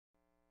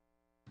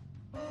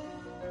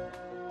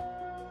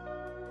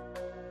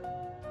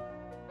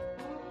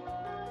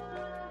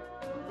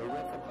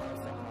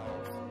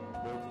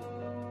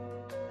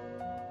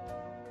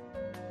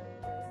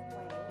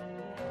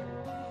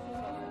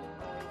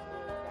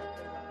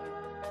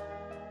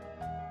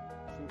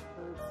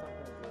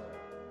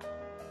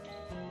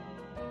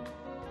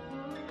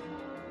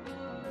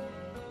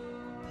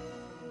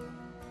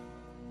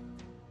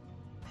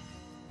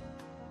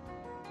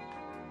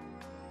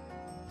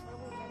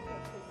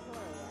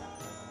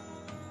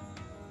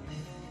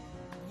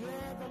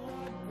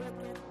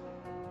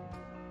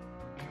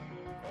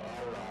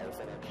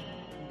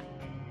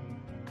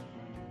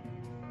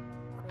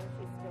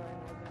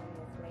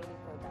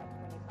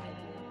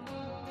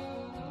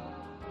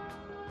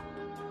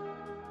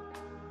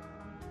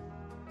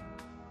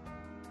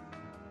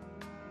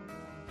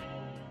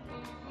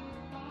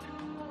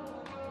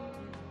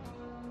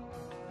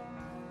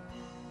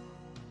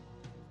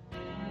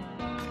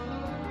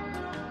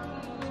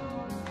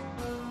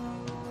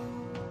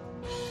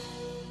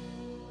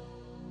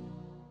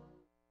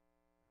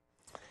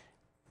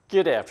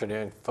Good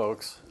afternoon,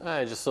 folks.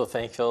 I'm just so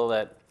thankful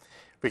that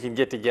we can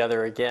get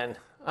together again.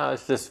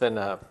 It's been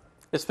a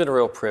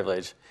real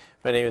privilege.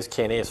 My name is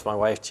Kenny. It's my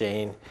wife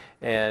Jane,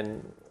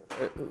 and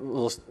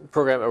the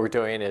program that we're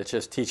doing is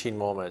just teaching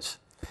moments.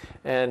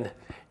 And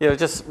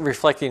just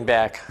reflecting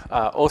back,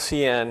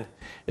 OCN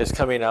is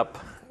coming up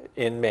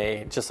in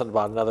May, just in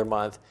about another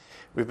month.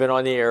 We've been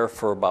on the air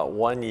for about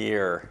 1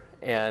 year,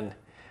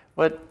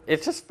 but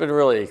it's just been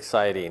really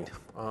exciting.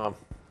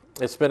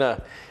 It's been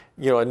a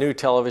new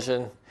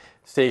television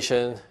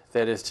station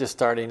that is just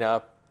starting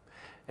up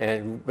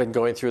and been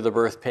going through the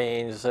birth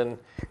pains and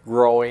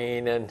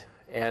growing and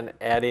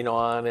adding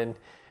on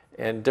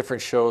and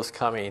different shows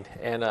coming.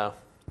 And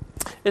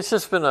it's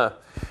just been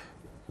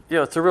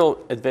it's a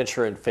real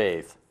adventure in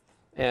faith.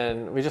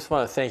 And we just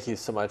want to thank you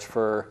so much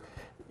for,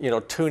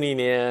 tuning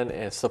in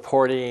and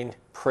supporting,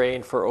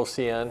 praying for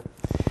OCN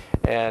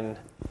and,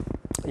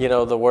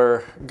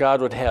 where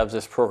God would have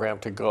this program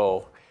to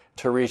go,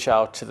 to reach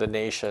out to the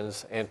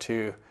nations and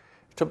to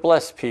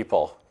bless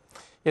people.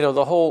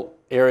 The whole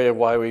area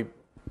why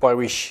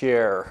we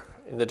share,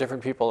 and the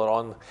different people that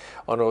on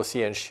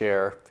OCN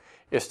share,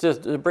 is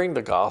to bring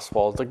the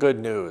gospel, the good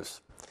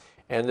news.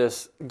 And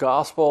this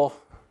gospel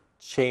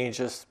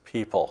changes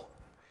people.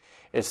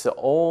 It's the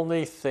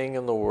only thing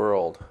in the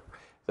world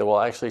that will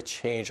actually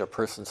change a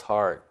person's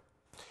heart,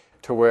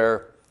 to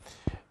where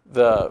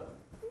the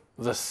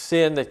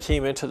sin that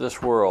came into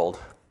this world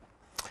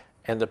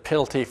and the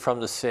penalty from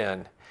the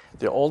sin,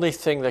 the only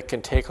thing that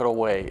can take it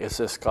away is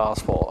this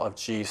gospel of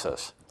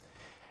Jesus.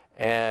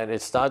 And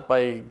it's not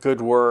by good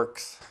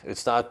works.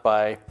 It's not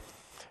by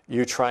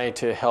you trying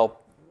to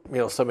help,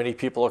 so many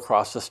people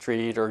across the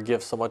street or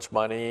give so much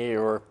money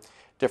or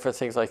different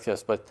things like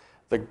this. But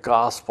the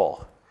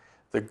gospel,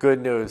 the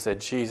good news that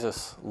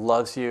Jesus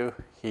loves you,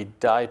 he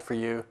died for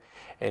you,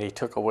 and he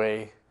took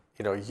away,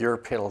 your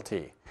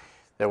penalty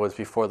that was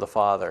before the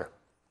Father.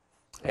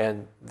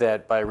 And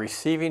that by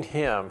receiving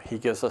him, he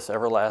gives us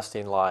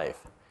everlasting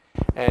life.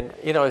 And,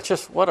 it's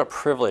just what a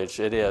privilege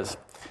it is.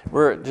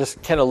 We're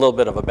just kind of a little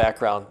bit of a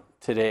background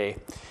today.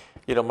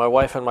 My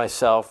wife and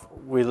myself,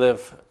 we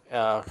live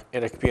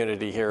in a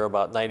community here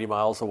about 90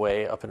 miles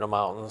away up in the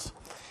mountains.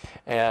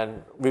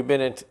 And we've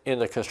been in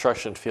the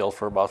construction field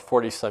for about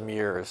 40-some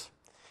years.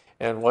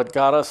 And what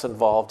got us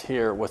involved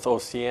here with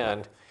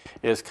OCN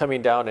is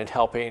coming down and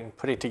helping,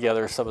 putting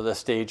together some of the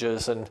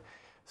stages and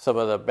some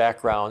of the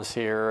backgrounds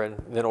here.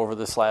 And then over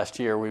this last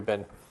year, we've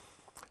been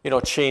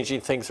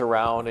changing things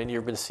around, and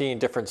you've been seeing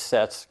different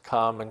sets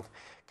come and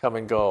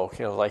go,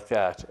 like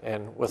that.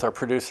 And with our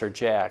producer,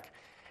 Jack,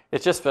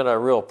 it's just been a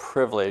real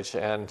privilege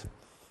and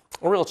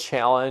a real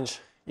challenge.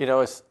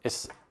 It's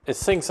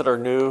things that are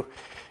new.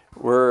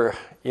 We're,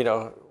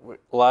 a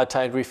lot of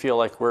times we feel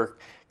like we're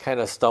kind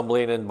of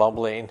stumbling and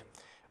bumbling,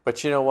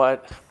 but you know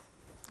what?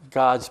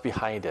 God's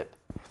behind it.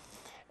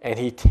 And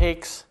he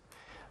takes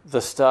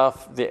the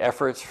stuff, the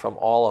efforts from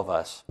all of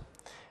us,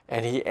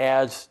 and he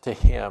adds to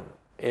him.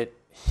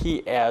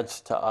 He adds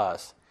to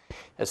us.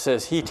 It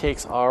says he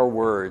takes our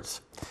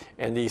words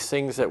and these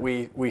things that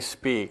we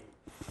speak.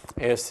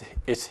 It's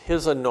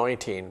his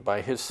anointing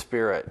by his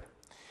Spirit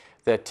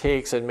that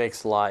takes and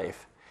makes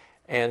life.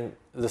 And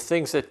the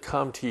things that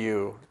come to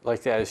you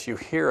like that, as you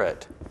hear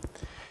it,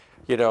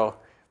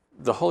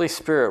 the Holy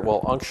Spirit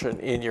will unction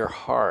in your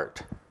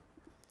heart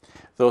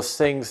those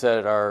things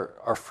that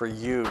are for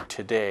you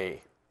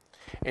today.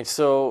 And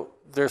so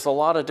there's a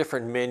lot of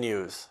different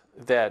menus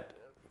that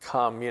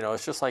come,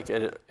 it's just like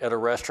at a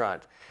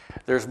restaurant.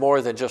 There's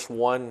more than just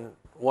one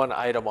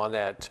item on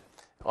that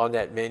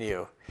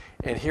menu.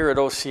 And here at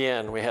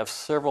OCN, we have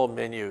several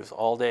menus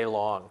all day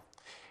long.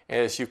 And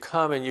as you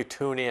come and you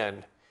tune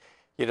in,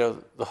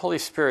 the Holy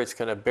Spirit's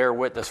going to bear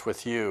witness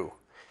with you,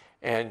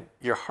 and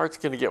your heart's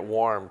going to get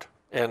warmed.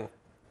 And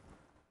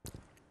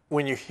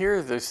when you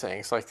hear those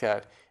things like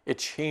that, it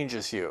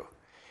changes you.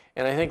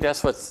 And I think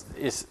that's what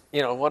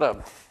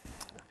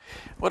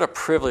a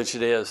privilege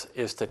it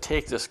is to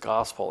take this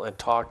gospel and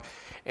talk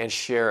and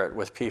share it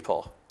with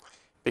people,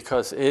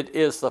 because it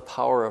is the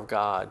power of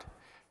God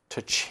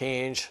to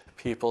change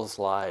people's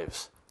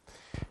lives.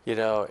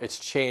 It's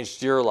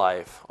changed your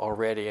life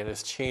already, and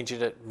it's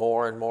changing it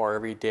more and more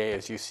every day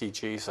as you see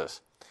Jesus.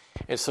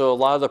 And so a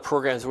lot of the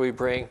programs we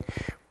bring,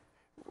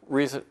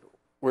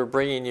 we're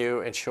bringing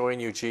you and showing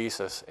you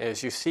Jesus.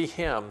 As you see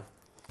him,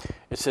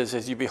 it says,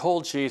 as you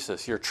behold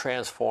Jesus, you're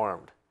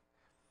transformed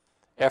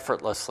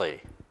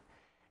effortlessly.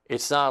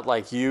 It's not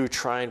like you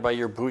trying by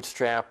your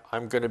bootstrap,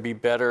 I'm going to be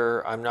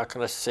better, I'm not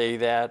going to say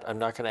that, I'm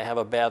not going to have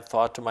a bad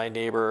thought to my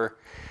neighbor.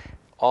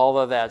 All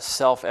of that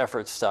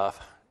self-effort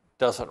stuff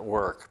doesn't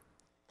work.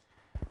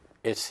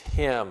 It's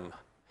him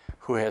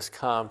who has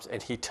come,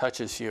 and he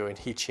touches you and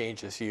he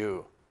changes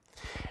you.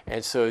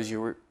 And so as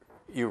you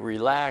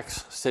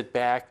relax, sit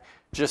back,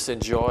 just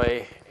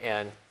enjoy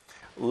and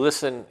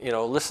listen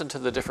to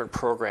the different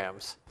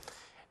programs.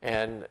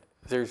 And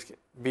there's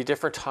be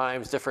different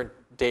times, different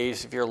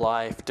days of your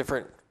life,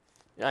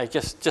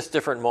 just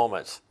different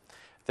moments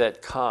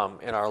that come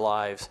in our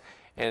lives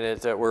and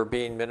that we're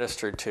being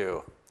ministered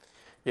to.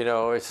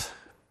 It's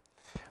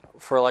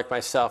for like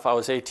myself, I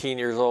was 18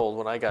 years old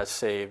when I got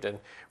saved, and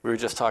we were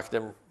just talking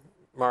to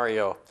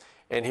Mario,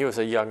 and he was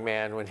a young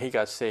man when he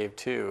got saved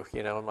too,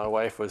 you know, and my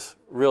wife was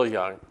real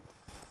young.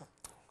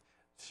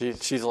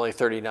 She's only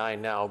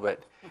 39 now,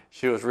 but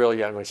she was real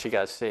young when she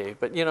got saved.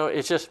 But, you know,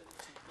 it's just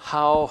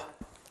how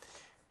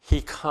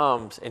he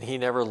comes and he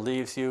never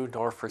leaves you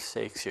nor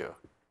forsakes you.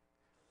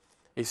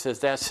 He says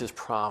that's his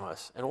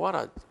promise. And what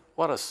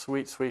a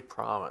sweet, sweet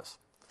promise.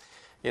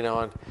 You know,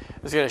 and I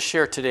was going to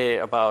share today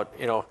about,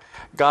 you know,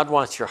 God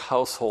wants your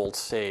household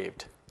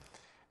saved.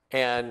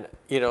 And,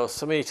 you know,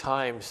 so many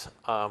times,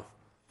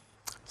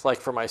 it's like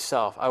for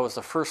myself, I was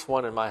the first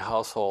one in my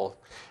household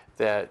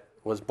that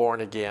was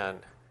born again,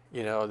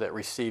 you know, that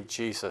received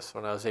Jesus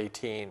when I was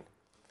 18.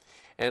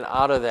 And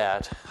out of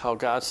that, how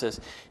God says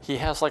he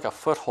has like a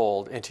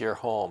foothold into your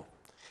home.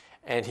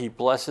 And he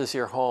blesses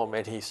your home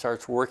and he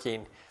starts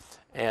working.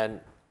 And,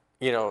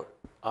 you know,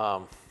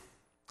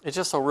 it's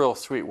just a real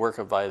sweet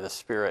work by the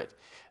Spirit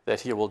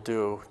that he will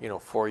do, you know,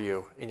 for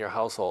you in your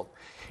household.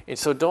 And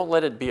so don't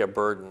let it be a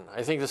burden.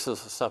 I think this is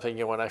something,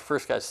 you know, when I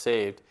first got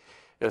saved,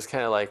 it was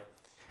kind of like,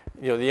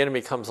 you know, the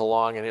enemy comes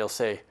along and he'll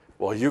say,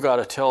 well, you got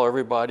to tell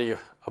everybody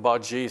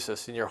about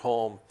Jesus in your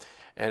home,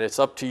 and it's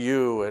up to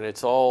you, and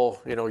it's all,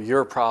 you know,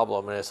 your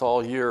problem, and it's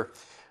all your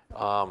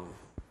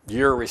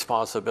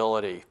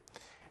responsibility.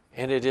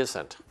 And it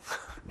isn't.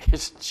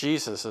 It's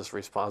Jesus'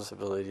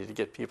 responsibility to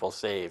get people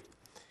saved.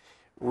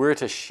 We're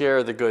to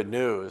share the good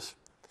news,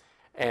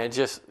 and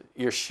just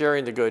you're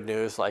sharing the good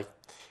news like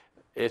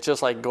it's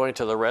just like going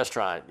to the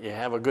restaurant. You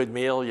have a good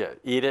meal, you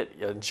eat it,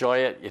 you enjoy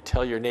it, you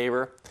tell your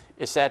neighbor.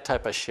 It's that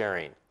type of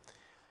sharing.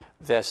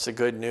 That's the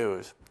good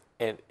news.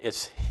 And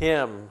it's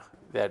him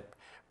that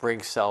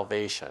brings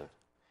salvation.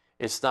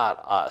 It's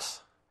not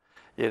us,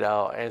 you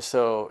know. And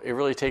so it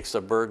really takes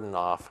the burden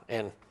off.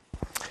 And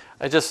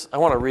I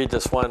want to read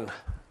this one.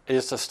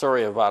 It's a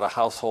story about a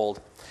household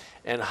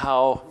and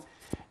how,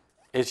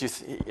 as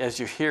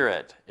you hear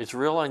it, it's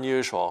real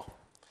unusual.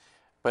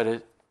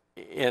 But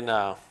in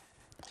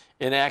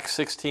Acts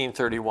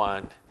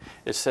 16:31,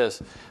 it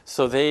says,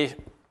 so they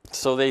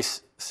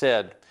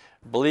said,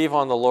 believe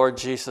on the Lord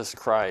Jesus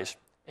Christ,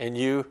 and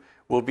you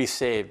will be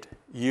saved,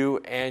 you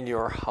and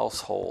your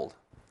household.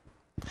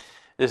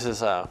 This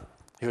is,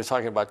 he was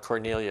talking about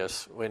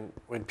Cornelius when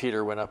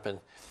Peter went up and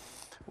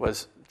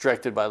was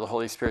directed by the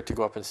Holy Spirit to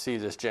go up and see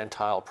this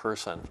Gentile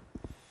person.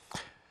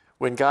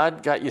 When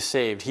God got you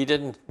saved, he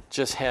didn't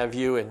just have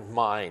you in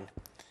mind.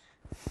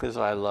 This is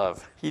what I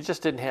love. He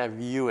just didn't have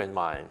you in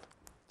mind,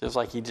 just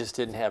like he just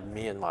didn't have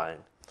me in mind.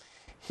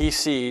 He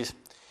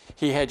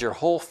had your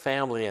whole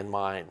family in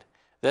mind.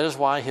 That is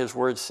why his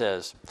word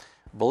says,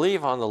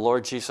 believe on the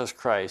Lord Jesus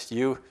Christ,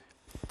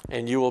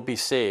 and you will be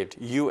saved,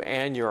 you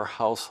and your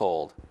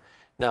household.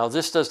 Now,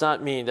 this does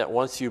not mean that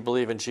once you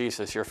believe in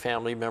Jesus, your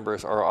family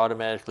members are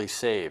automatically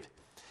saved.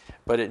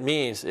 But it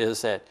means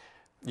is that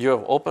you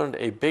have opened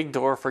a big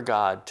door for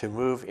God to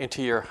move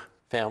into your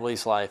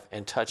family's life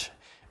and touch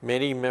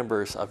many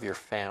members of your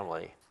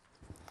family.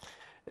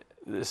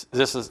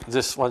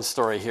 This one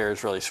story here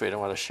is really sweet. I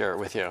want to share it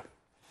with you.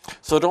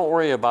 So don't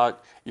worry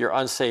about your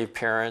unsaved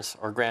parents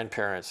or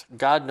grandparents.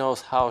 God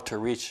knows how to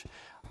reach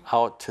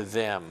out to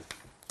them.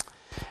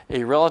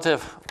 A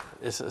relative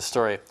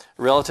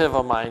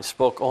of mine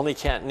spoke only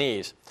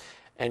Cantonese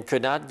and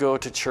could not go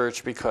to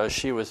church because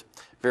she was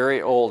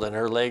very old and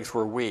her legs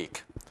were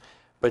weak.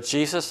 But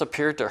Jesus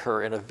appeared to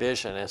her in a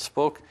vision and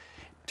spoke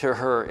to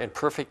her in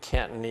perfect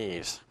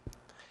Cantonese.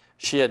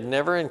 She had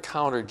never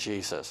encountered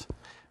Jesus,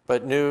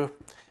 but knew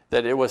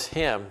that it was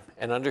him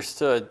and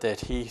understood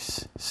that he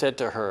said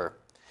to her.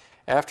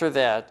 After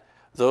that,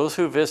 those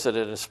who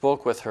visited and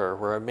spoke with her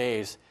were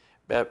amazed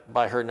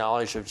by her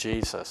knowledge of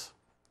Jesus.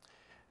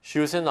 She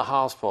was in the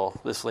hospital,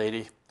 this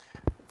lady,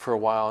 for a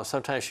while, and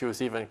sometimes she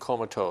was even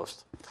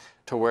comatose,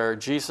 to where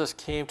Jesus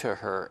came to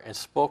her and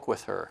spoke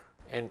with her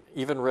and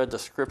even read the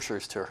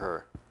scriptures to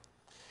her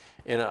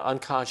in an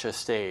unconscious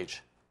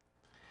stage.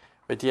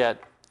 But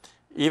yet,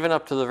 even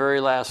up to the very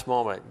last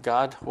moment,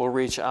 God will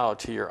reach out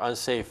to your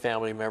unsaved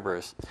family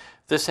members.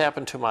 This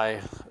happened to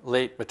my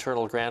late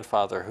maternal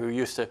grandfather, who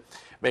used to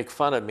make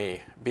fun of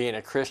me being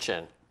a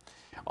Christian.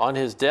 On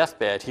his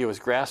deathbed, he was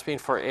grasping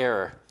for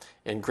air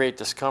in great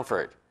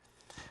discomfort,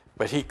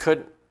 but he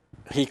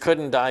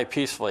couldn't die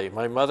peacefully.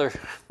 My mother,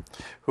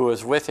 who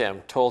was with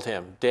him, told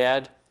him,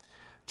 "Dad,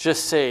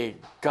 just say,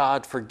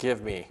 'God,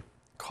 forgive me.'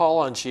 Call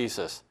on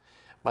Jesus."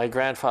 My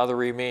grandfather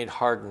remained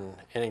hardened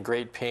and in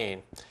great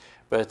pain,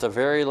 but at the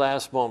very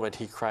last moment,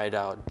 he cried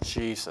out,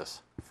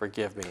 "Jesus,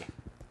 forgive me."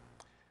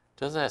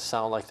 Doesn't that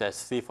sound like that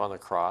thief on the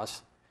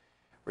cross,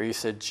 where he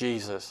said,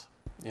 "Jesus,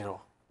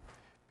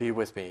 be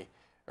with me,"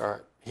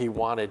 or he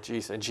wanted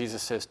Jesus, and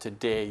Jesus says,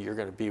 "Today you're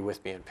going to be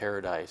with me in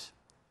paradise,"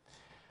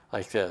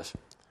 like this.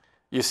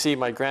 You see,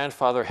 my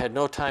grandfather had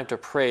no time to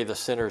pray the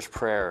sinner's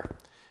prayer,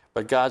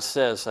 but God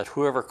says that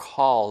whoever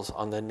calls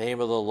on the name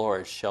of the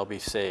Lord shall be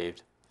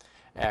saved.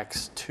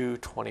 Acts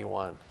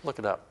 2:21. Look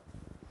it up.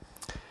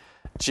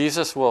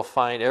 Jesus will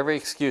find every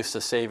excuse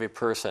to save a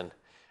person.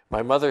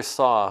 My mother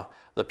saw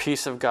the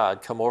peace of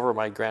God come over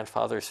my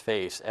grandfather's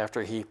face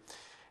after he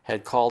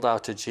had called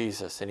out to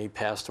Jesus and he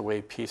passed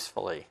away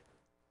peacefully.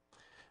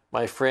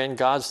 My friend,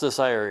 God's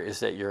desire is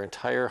that your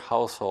entire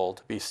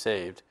household be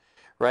saved.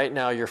 Right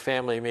now, your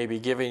family may be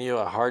giving you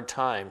a hard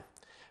time,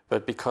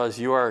 but because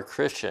you are a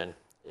Christian,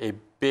 a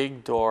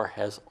big door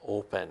has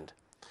opened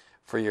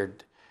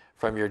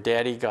from your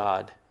daddy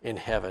God in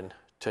heaven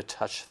to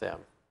touch them.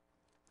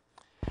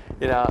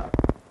 You know,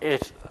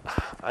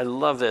 I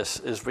love this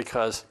is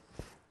because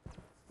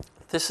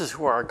this is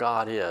who our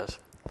God is.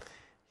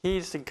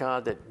 He's the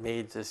God that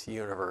made this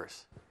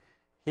universe.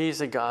 He's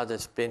the God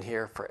that's been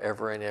here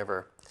forever and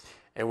ever.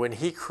 And when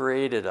he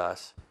created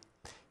us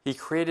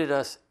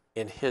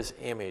in his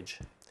image.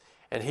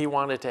 And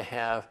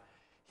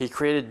he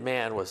created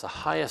man, was the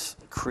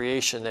highest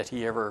creation that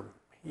he ever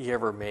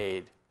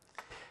made.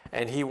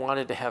 And he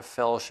wanted to have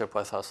fellowship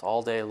with us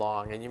all day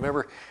long. And you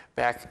remember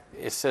back,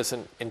 it says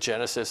in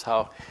Genesis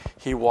how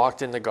he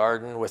walked in the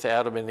garden with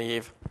Adam and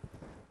Eve.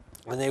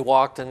 And they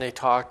walked and they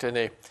talked and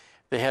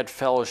they had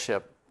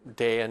fellowship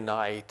day and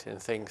night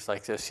and things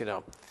like this, you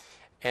know.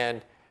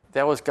 And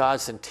that was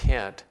God's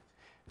intent,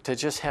 to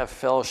just have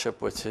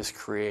fellowship with his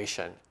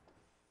creation,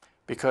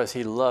 because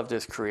he loved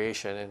his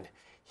creation and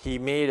he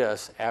made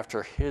us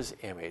after his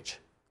image.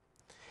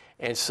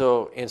 And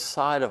so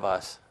inside of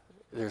us,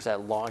 there's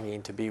that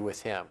longing to be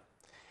with him.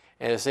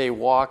 And as they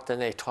walked and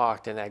they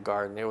talked in that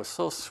garden, it was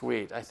so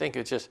sweet. I think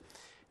it just,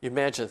 you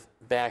imagine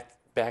back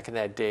in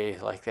that day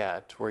like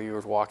that, where you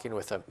were walking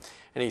with him.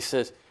 And he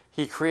says,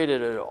 he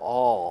created it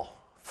all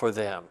for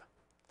them.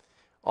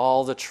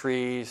 All the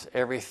trees,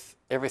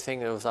 everything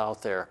that was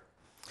out there.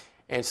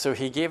 And so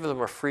he gave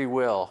them a free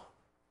will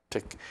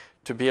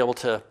to be able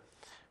to,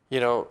 you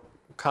know,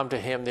 come to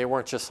him. They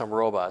weren't just some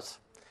robots.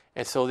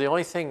 And so the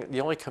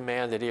only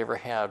command that he ever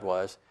had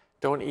was,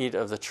 don't eat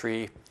of the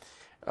tree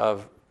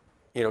of,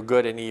 you know,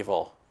 good and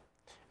evil.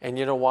 And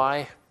you know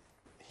why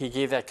he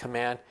gave that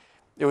command?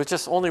 It was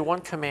just only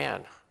one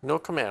command, no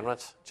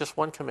commandments, just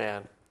one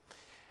command.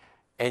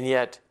 And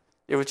yet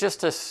it was just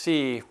to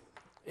see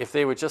if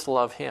they would just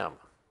love him.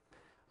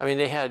 I mean,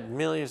 they had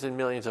millions and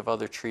millions of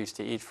other trees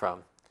to eat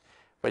from,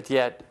 but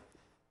yet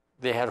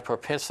they had a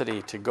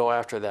propensity to go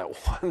after that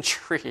one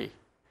tree.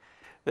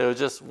 There was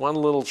just one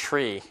little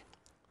tree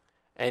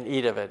and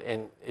eat of it.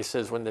 And it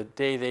says when the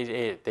day they ate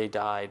it, they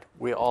died.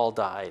 We all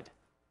died.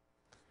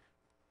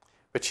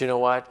 But you know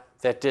what?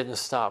 That didn't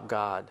stop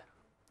God.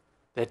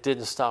 That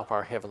didn't stop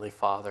our Heavenly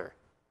Father.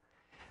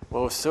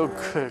 What was so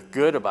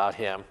good about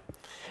him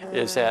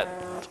is that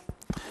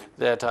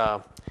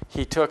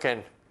he took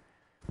and,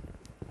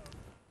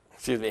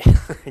 excuse me,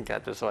 I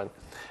got this one.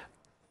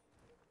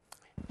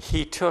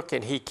 He took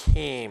and he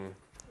came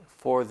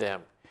for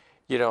them.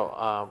 You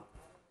know,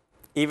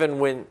 even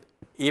when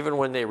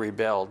they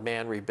rebelled,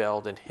 man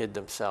rebelled and hid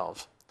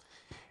themselves.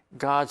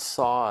 God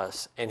saw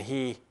us and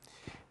he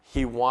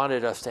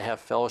wanted us to have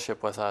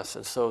fellowship with us.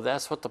 And so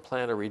that's what the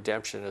plan of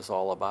redemption is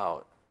all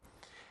about.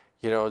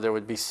 You know, there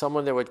would be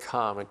someone that would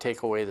come and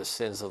take away the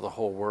sins of the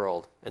whole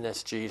world, and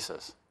that's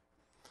Jesus.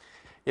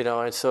 You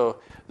know, and so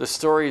the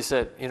stories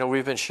that, you know,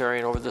 we've been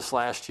sharing over this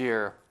last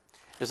year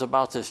is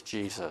about this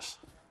Jesus,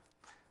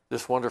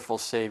 this wonderful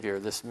Savior,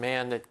 this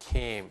man that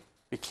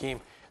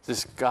became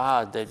this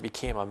God that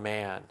became a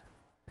man,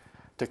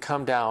 to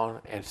come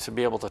down and to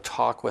be able to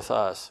talk with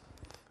us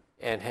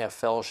and have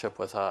fellowship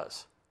with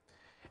us.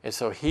 And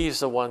so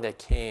he's the one that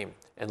came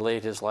and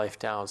laid his life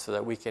down so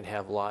that we can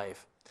have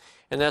life.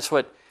 And that's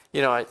what,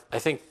 you know, I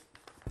think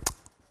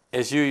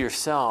as you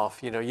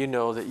yourself, you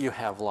know that you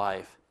have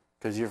life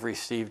because you've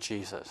received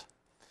Jesus.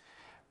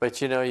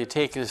 But, you know, you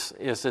take this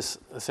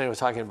thing we're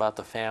talking about,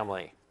 the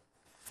family.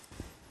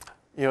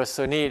 You know, what's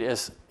so neat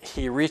is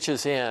he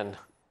reaches in,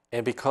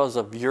 and because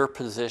of your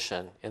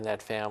position in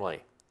that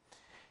family,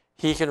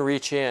 he can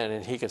reach in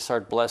and he can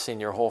start blessing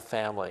your whole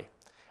family.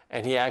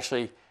 And he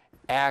actually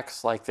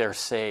acts like they're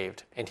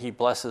saved, and he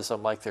blesses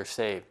them like they're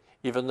saved,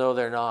 even though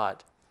they're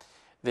not.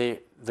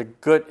 It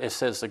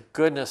says the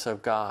goodness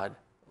of God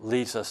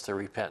leads us to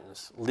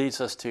repentance,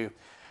 leads us to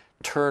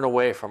turn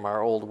away from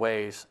our old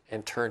ways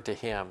and turn to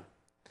him,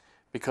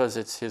 because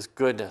it's his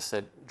goodness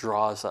that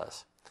draws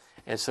us.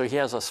 And so he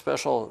has a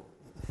special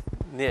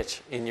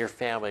niche in your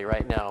family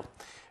right now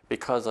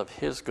because of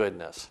his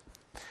goodness.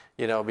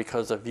 You know,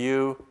 because of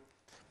you,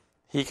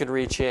 he can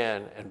reach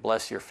in and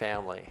bless your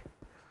family.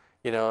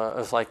 You know, it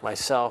was like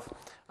myself.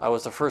 I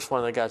was the first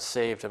one that got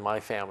saved in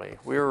my family.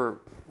 We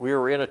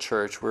were in a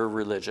church. We were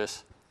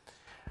religious,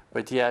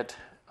 but yet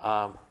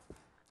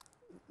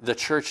the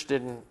church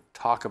didn't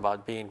talk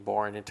about being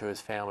born into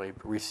his family,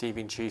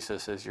 receiving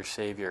Jesus as your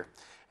Savior,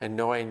 and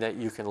knowing that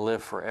you can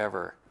live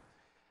forever,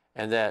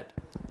 and that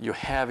you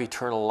have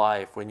eternal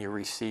life when you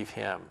receive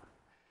him,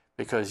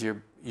 because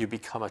you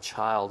become a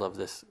child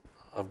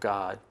of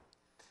God.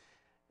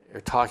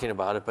 You're talking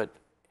about it, but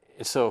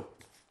so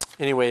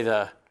anyway,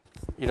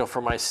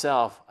 for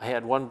myself, I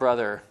had one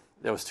brother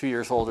that was 2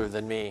 years older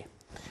than me.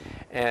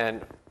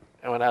 And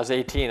when I was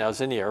 18, I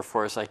was in the Air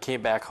Force. I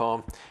came back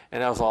home,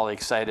 and I was all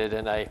excited.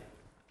 And I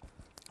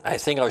I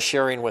think I was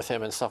sharing with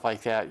him and stuff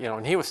like that,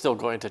 and he was still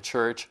going to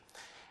church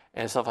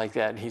and stuff like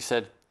that. And he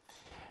said,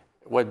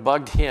 what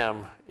bugged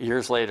him,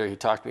 years later, he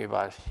talked to me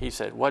about it. He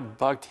said, what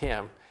bugged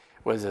him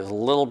was his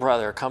little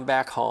brother come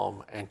back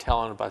home and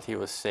tell him about he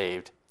was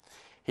saved.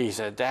 He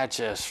said, it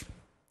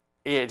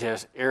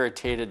just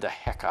irritated the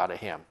heck out of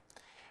him.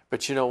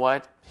 But you know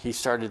what? He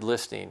started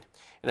listening.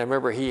 And I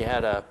remember he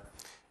had a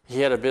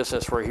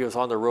business where he was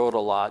on the road a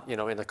lot,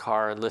 in the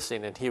car and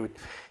listening, and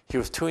he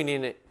was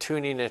tuning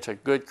into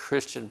good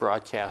Christian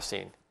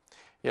broadcasting,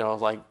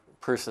 like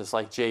persons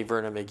like J.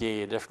 Vernon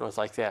McGee and different ones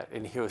like that.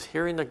 And he was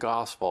hearing the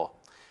gospel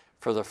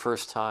for the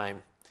first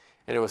time.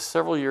 And it was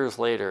several years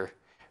later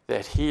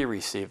that he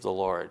received the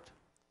Lord.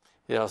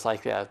 It's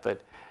like that.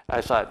 But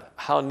I thought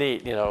how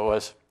neat, it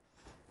was,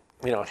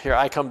 here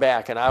I come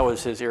back and I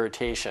was his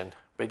irritation,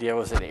 but it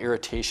was an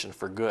irritation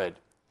for good.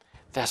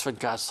 That's what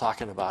God's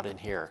talking about in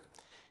here.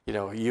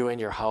 You and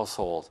your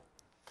household.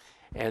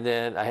 And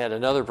then I had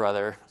another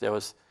brother that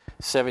was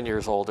 7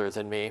 years older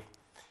than me,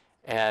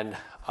 and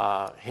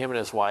him and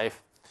his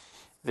wife,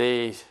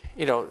 they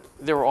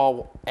were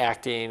all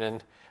acting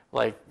and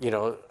like,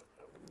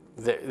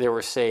 they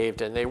were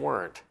saved, and they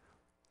weren't.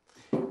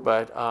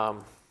 But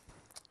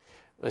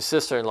my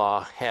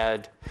sister-in-law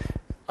had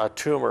a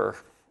tumor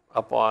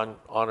up on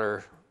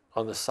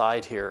the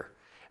side here,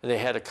 and they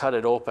had to cut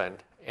it open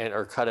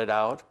or cut it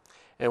out.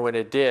 And when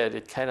it did,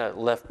 it kind of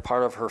left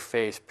part of her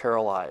face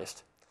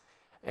paralyzed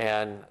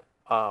and,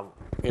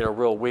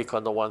 real weak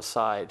on the one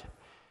side.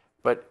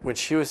 But when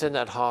she was in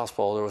that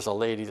hospital, there was a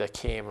lady that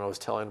came and was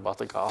telling about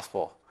the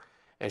gospel.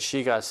 And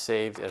she got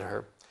saved, and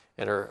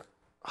her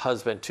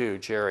husband too,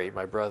 Jerry,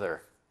 my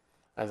brother.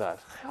 I thought,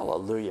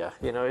 hallelujah.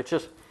 It's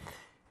just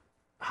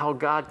how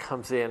God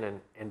comes in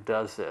and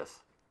does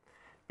this.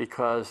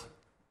 Because,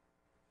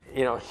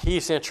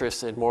 he's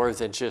interested more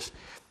than just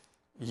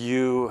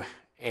you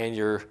and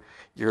your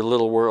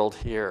little world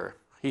here.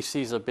 He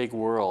sees a big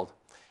world,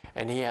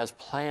 and he has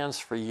plans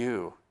for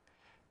you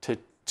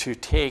to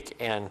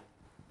take and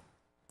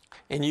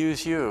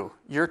use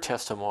your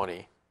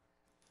testimony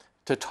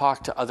to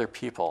talk to other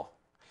people.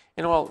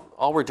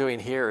 All we're doing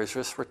here is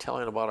just we're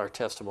telling about our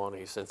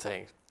testimonies and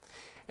things.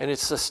 And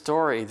it's the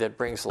story that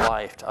brings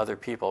life to other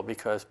people,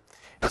 because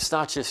it's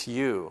not just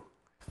you.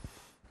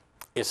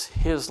 It's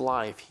his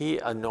life. He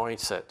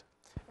anoints it,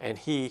 and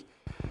he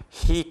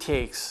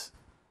takes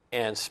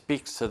and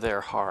speaks to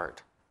their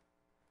heart.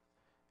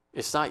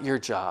 It's not your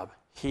job.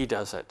 He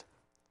does it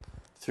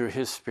through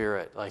his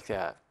Spirit like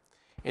that.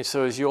 And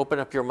so as you open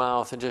up your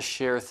mouth and just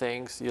share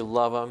things, you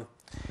love them,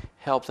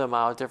 help them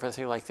out, different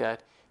things like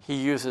that, he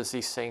uses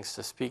these things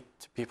to speak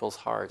to people's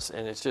hearts.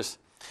 And it's just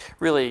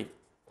really,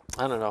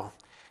 I don't know,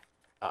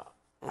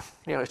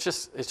 it's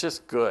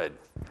just good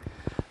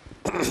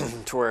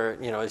to where,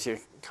 as you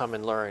come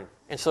and learn.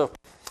 And so,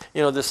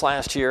 this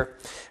last year,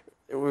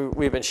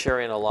 we've been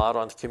sharing a lot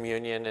on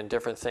communion and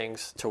different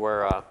things, to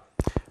where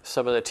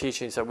some of the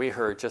teachings that we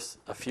heard just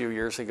a few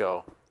years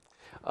ago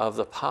of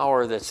the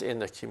power that's in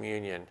the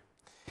communion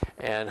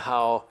and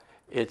how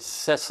it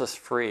sets us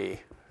free,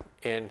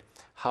 and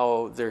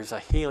how there's a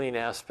healing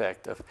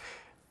aspect of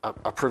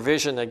a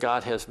provision that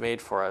God has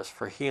made for us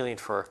for healing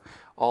for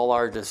all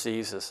our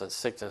diseases and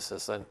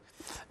sicknesses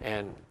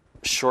and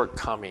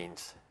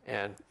shortcomings.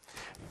 And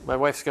my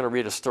wife's going to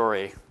read a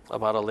story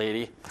about a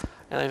lady,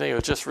 and I think it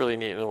was just really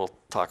neat, and we'll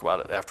talk about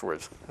it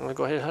afterwards. You want to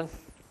go ahead, hon?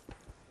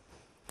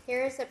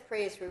 Here is a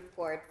praise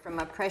report from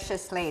a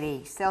precious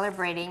lady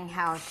celebrating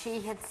how she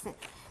had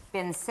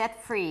been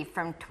set free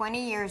from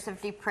 20 years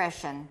of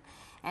depression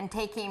and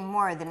taking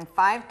more than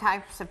 5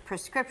 types of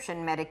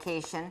prescription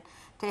medication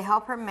to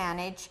help her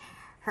manage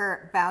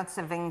her bouts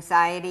of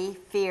anxiety,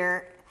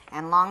 fear,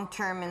 and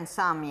long-term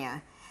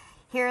insomnia.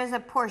 Here is a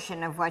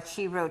portion of what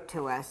she wrote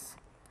to us.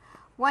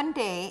 One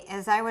day,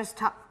 as I was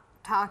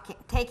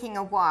taking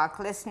a walk,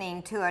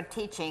 listening to a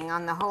teaching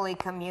on the Holy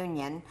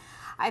Communion,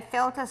 I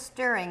felt a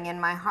stirring in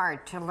my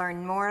heart to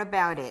learn more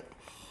about it.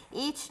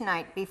 Each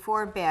night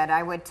before bed,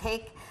 I would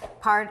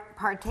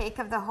partake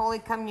of the Holy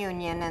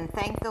Communion and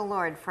thank the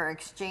Lord for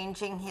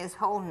exchanging his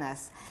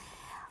wholeness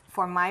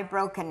for my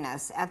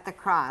brokenness at the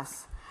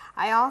cross.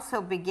 I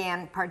also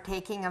began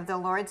partaking of the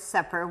Lord's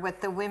Supper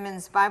with the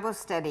women's Bible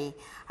study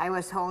I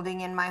was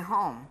holding in my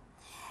home.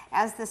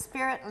 As the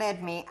Spirit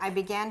led me, I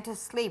began to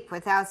sleep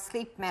without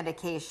sleep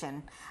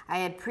medication I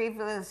had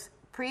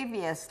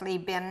previously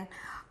been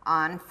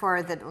on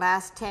for the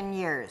last 10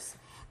 years.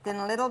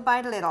 Then little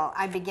by little,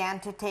 I began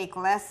to take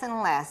less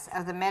and less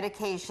of the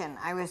medication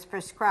I was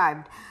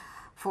prescribed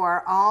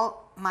for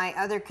all my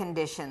other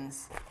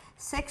conditions.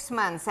 6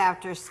 months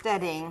after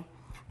studying,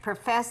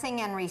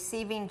 professing and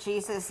receiving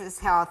Jesus'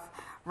 health,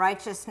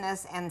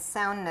 righteousness, and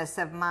soundness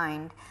of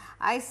mind,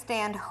 I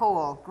stand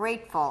whole,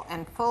 grateful,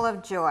 and full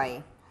of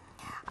joy.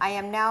 I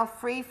am now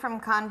free from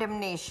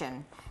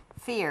condemnation,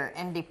 fear,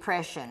 and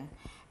depression.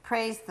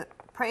 Praise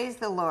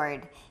the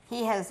Lord.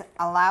 He has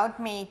allowed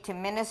me to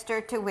minister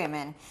to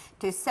women,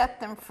 to set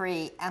them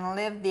free, and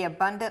live the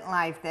abundant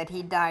life that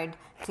he died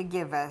to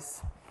give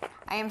us.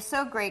 I am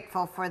so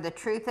grateful for the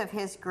truth of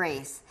His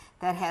grace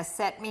that has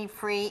set me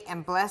free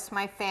and blessed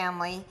my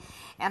family,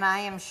 and I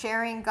am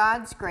sharing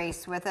God's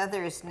grace with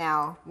others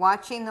now,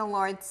 watching the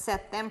Lord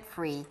set them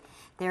free.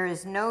 There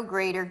is no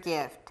greater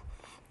gift.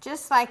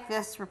 Just like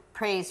this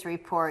praise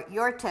report,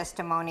 your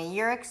testimony,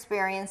 your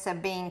experience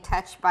of being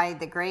touched by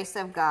the grace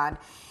of God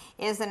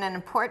is an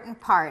important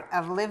part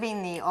of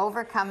living the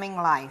overcoming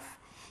life.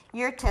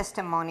 Your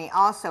testimony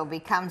also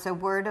becomes a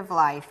word of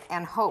life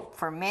and hope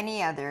for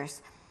many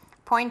others,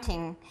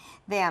 pointing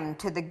them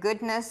to the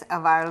goodness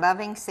of our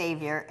loving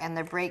Savior and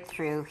the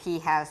breakthrough He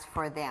has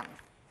for them.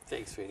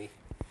 Thanks, sweetie.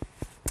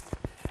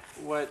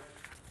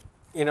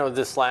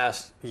 This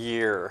last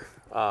year,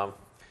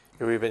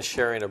 we've been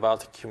sharing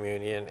about the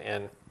communion,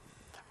 and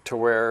to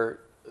where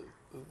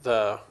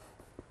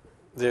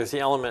there's the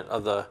element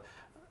of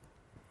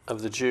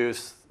the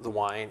juice, the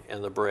wine,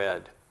 and the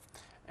bread.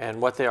 And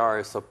what they are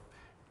is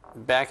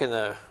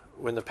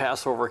when the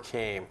Passover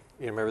came,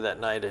 you remember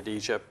that night at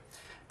Egypt,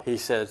 He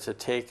said to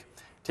take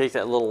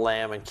that little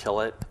lamb and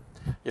kill it,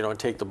 and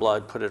take the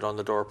blood, put it on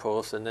the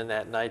doorpost, and then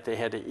that night they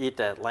had to eat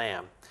that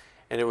lamb.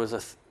 And it was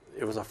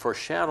a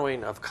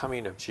foreshadowing of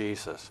coming of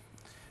Jesus,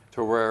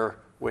 to where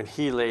when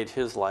He laid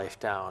His life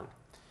down,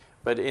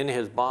 but in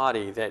His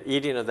body, that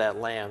eating of that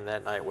lamb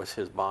that night was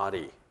His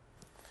body,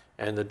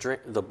 and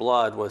the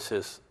blood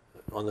was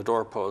on the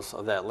doorpost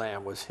of that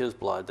lamb was His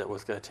blood that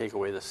was going to take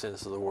away the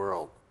sins of the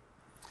world.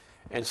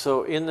 And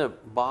so in the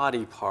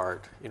body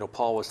part,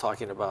 Paul was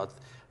talking about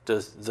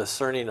the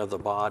discerning of the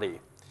body.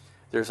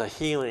 There's a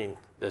healing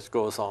that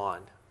goes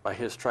on. By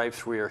His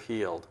stripes we are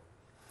healed.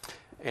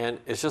 And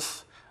it's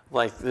just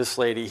like this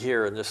lady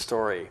here in this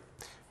story,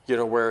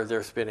 where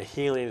there's been a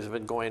healing that's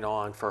been going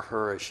on for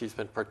her as she's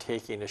been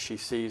partaking, as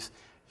she's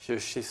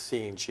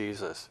seeing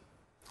Jesus.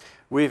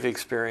 We've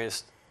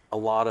experienced a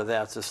lot of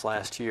that this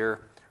last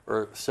year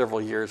or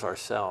several years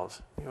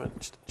ourselves. You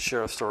want to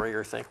share a story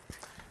or thing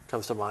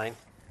comes to mind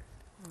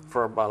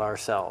about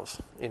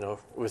ourselves,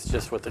 with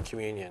the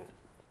communion,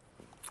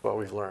 what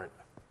we've learned?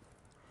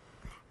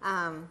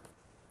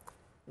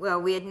 Well,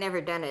 we had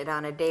never done it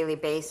on a daily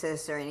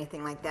basis or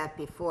anything like that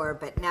before,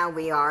 but now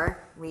we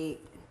are. We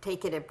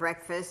take it at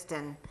breakfast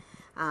and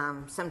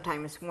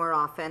sometimes more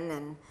often.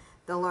 And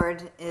the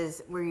Lord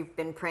we've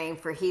been praying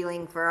for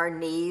healing for our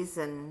knees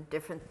and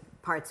different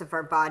parts of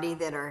our body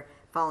that are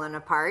falling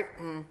apart.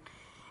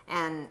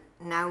 And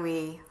now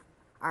we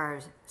are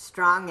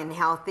strong and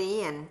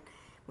healthy, and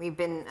we've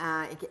been,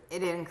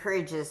 it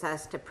encourages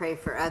us to pray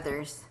for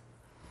others.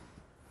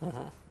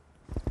 Mm-hmm.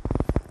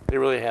 It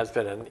really has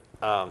been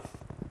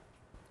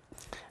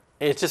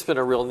it's just been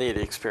a real neat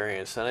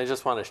experience, and I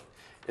just want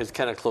to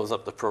kind of close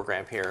up the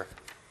program here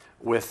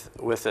with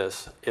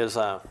this is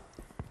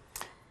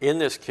in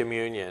this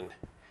communion.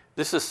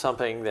 This is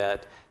something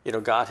that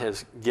God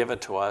has given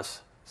to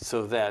us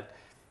so that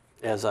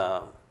as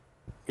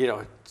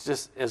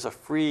just as a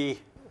free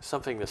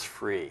something that's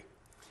free,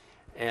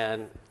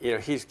 and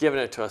He's given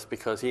it to us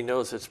because He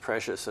knows it's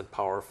precious and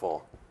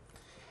powerful.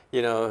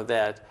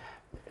 That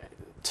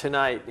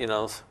tonight,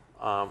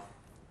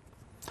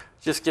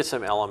 just get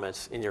some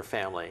elements in your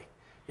family,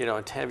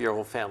 and to have your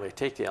whole family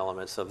take the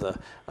elements of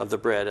the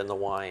bread and the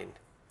wine,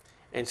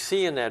 and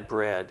see in that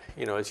bread,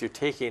 as you're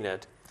taking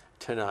it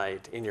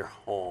tonight in your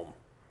home,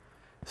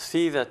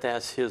 see that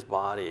that's His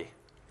body,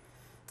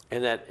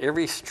 and that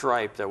every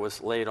stripe that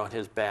was laid on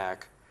His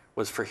back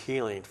was for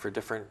healing for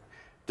different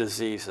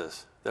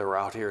diseases that were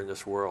out here in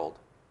this world,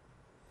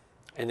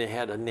 and they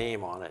had a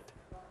name on it.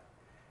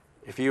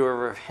 If you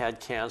ever had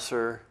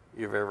cancer,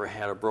 you've ever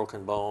had a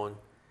broken bone,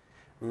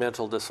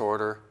 mental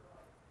disorder,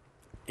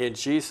 in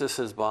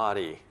Jesus'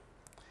 body,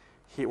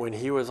 when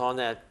He was on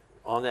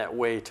that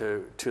way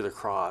to the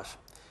cross,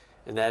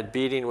 and that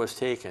beating was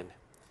taken,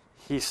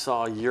 He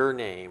saw your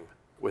name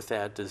with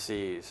that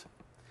disease,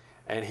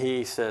 and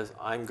He says,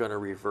 I'm going to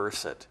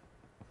reverse it.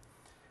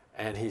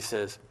 And He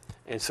says,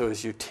 and so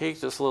as you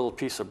take this little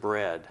piece of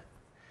bread,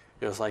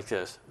 it's like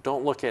this.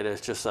 Don't look at it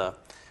as just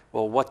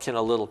what can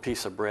a little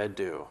piece of bread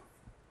do?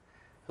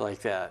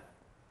 Like that.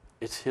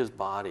 It's His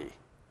body.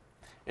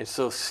 And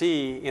so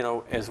see,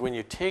 as when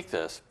you take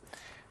this,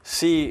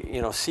 see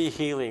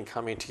healing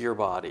coming to your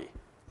body.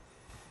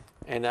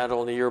 And not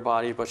only your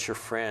body, but your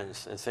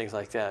friends and things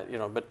like that,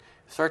 but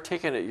start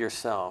taking it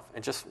yourself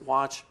and just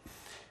watch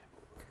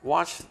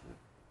what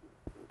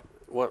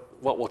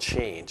will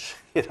change,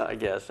 I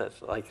guess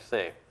that's like I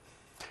say.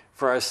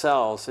 For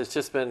ourselves, it's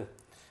just been,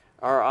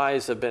 our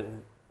eyes have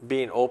been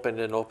being opened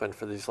and opened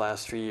for these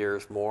last 3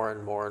 years more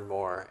and more and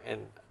more.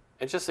 And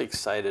I'm just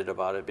excited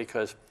about it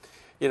because,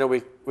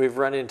 we've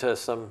run into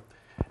some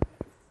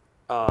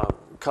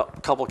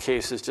couple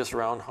cases just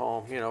around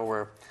home,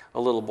 where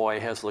a little boy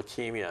has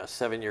leukemia,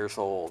 7 years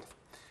old,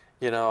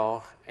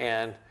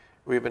 and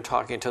we've been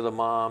talking to the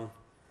mom,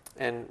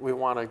 and we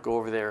want to go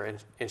over there,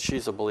 and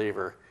she's a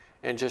believer,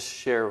 and just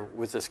share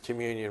with this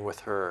communion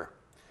with her.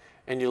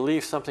 And you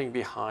leave something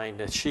behind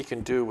that she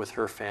can do with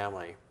her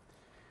family.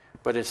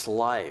 But it's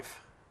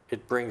life.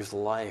 It brings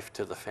life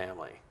to the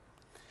family.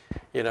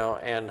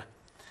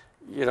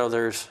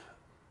 There's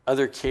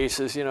other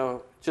cases, you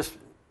know, just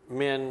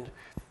men.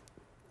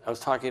 I was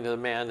talking to the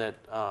man that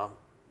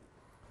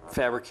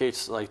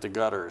fabricates like the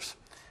gutters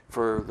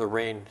for the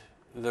rain,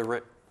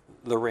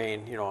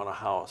 you know, on a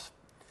house.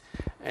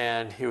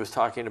 And he was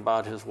talking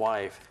about his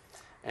wife,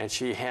 and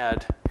she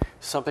had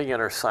something in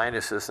her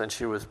sinuses, and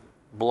she was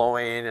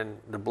blowing, and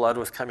the blood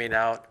was coming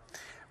out,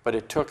 but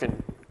it took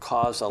and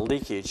caused a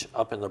leakage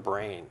up in the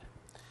brain,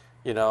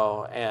 you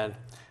know. And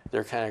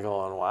they're kind of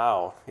going,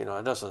 wow, you know,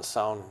 it doesn't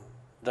sound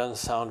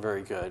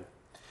very good,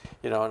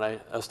 you know. And I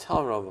was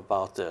telling him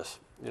about this,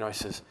 you know. I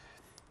says,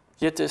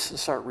 get this and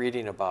start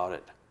reading about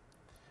it,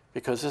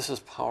 because this is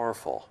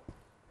powerful.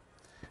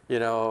 You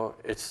know,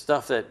 it's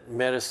stuff that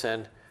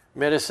medicine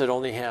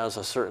only has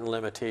a certain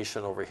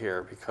limitation over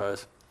here,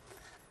 because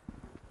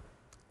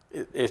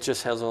it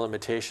just has a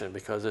limitation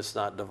because it's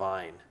not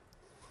divine.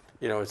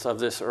 You know, it's of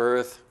this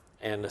earth,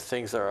 and the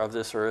things that are of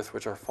this earth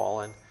which are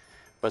fallen,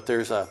 but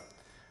there's an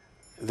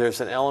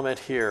element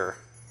here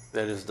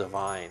that is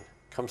divine,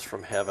 comes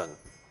from heaven.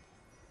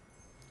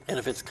 And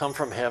if it's come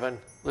from heaven,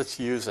 let's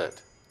use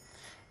it,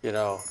 you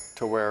know,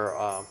 to where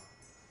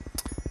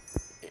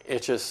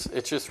it's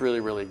just really,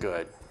 really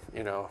good,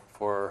 you know,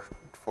 for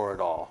it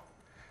all.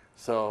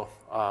 So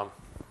I'm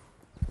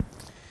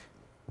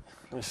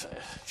just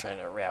trying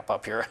to wrap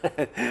up here,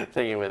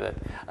 thinking with it.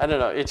 I don't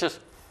know. It just,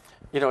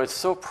 you know, it's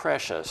so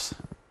precious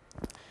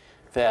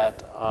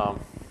that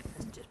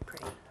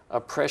a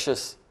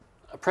precious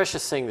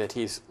thing that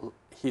he's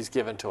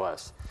given to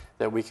us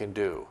that we can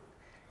do,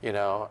 you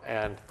know.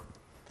 And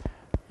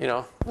you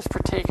know, let's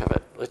partake of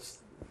it. Let's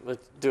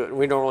do it.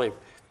 We normally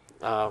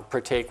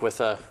partake with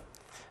the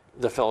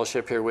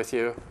fellowship here with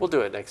you. We'll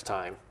do it next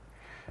time.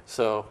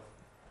 So,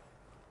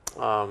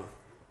 and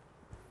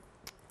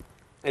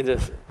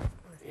just,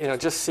 you know,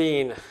 just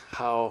seeing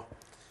how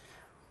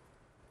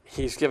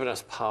he's given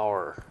us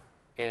power.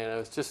 And I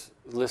was just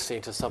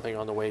listening to something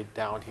on the way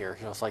down here.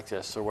 You know, it's like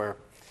this, so where,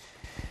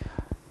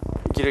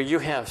 you know, you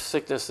have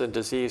sickness and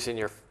disease in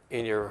your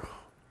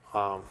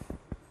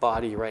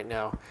body right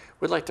now.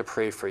 We'd like to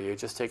pray for you.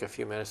 Just take a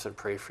few minutes and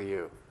pray for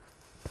you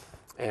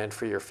and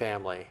for your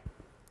family.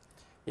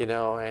 You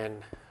know,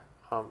 and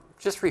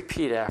just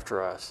repeat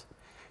after us.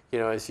 You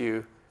know, as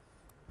you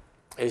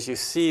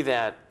see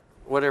that,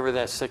 whatever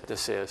that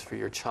sickness is, for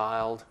your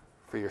child,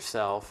 for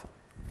yourself,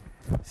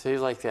 say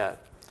like that.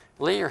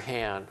 Lay your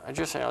hand. I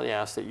just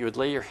ask that you would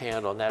lay your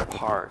hand on that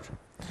part,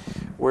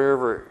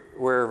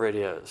 wherever it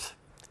is.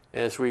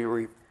 As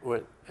we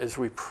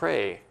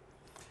pray,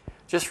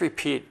 just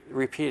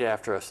repeat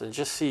after us, and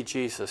just see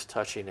Jesus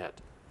touching it,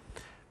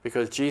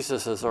 because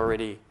Jesus has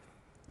already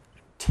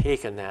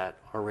taken that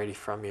already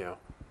from you.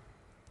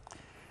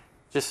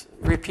 Just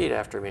repeat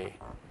after me.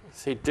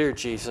 Say, dear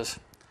Jesus,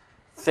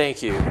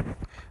 thank you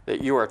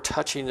that you are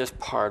touching this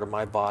part of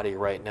my body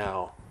right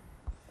now.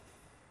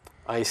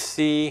 I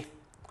see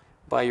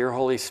by your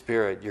Holy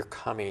Spirit you're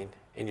coming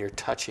and you're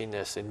touching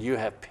this, and you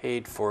have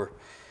paid for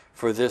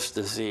this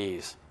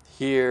disease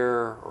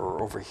here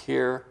or over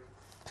here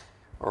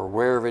or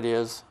wherever it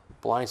is,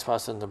 blind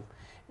spots in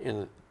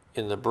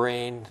the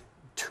brain,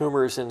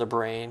 tumors in the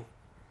brain,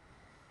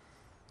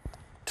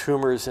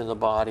 tumors in the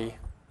body.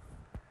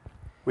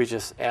 We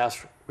just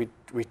ask,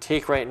 we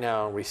take right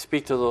now and we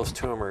speak to those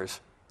tumors.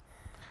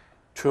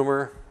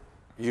 Tumor,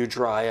 you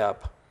dry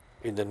up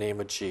in the name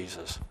of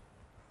Jesus,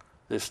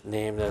 this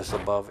name that is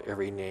above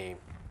every name.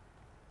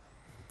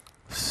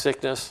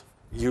 Sickness,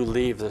 you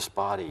leave this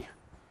body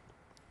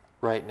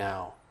right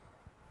now.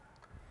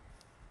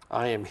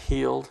 I am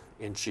healed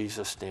in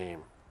Jesus' name.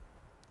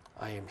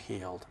 I am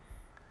healed.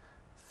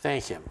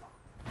 Thank him.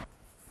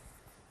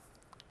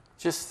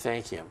 Just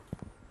thank him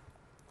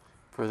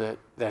for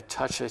that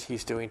touch that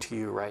he's doing to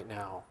you right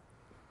now.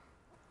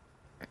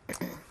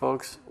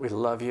 Folks, we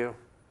love you.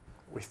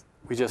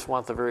 We just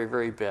want the very,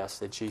 very best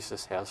that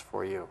Jesus has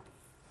for you.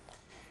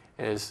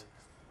 And as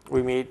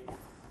we'll meet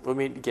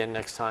again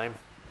next time.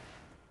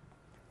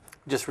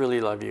 Just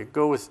really love you.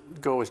 Go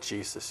with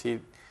Jesus.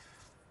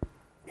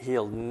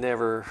 He'll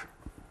never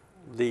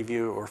leave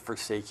you or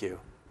forsake you.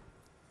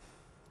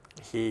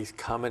 He's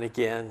coming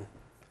again,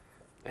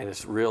 and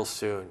it's real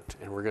soon,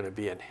 and we're going to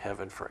be in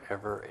heaven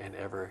forever and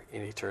ever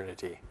in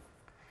eternity.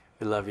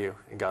 We love you,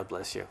 and God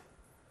bless you.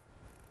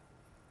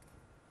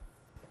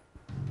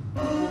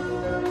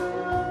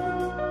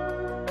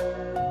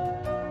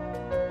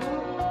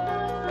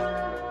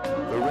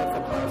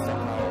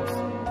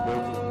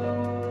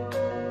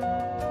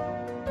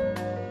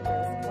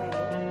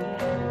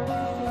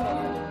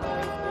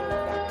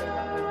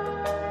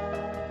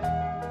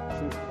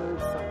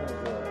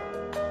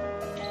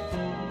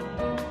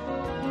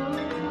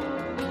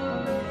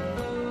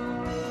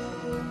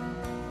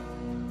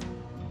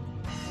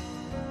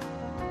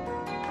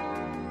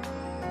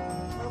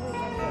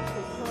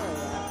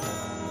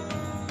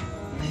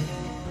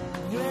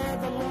 Yeah,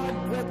 the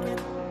Lord worketh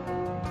for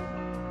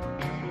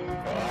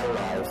our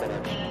lives and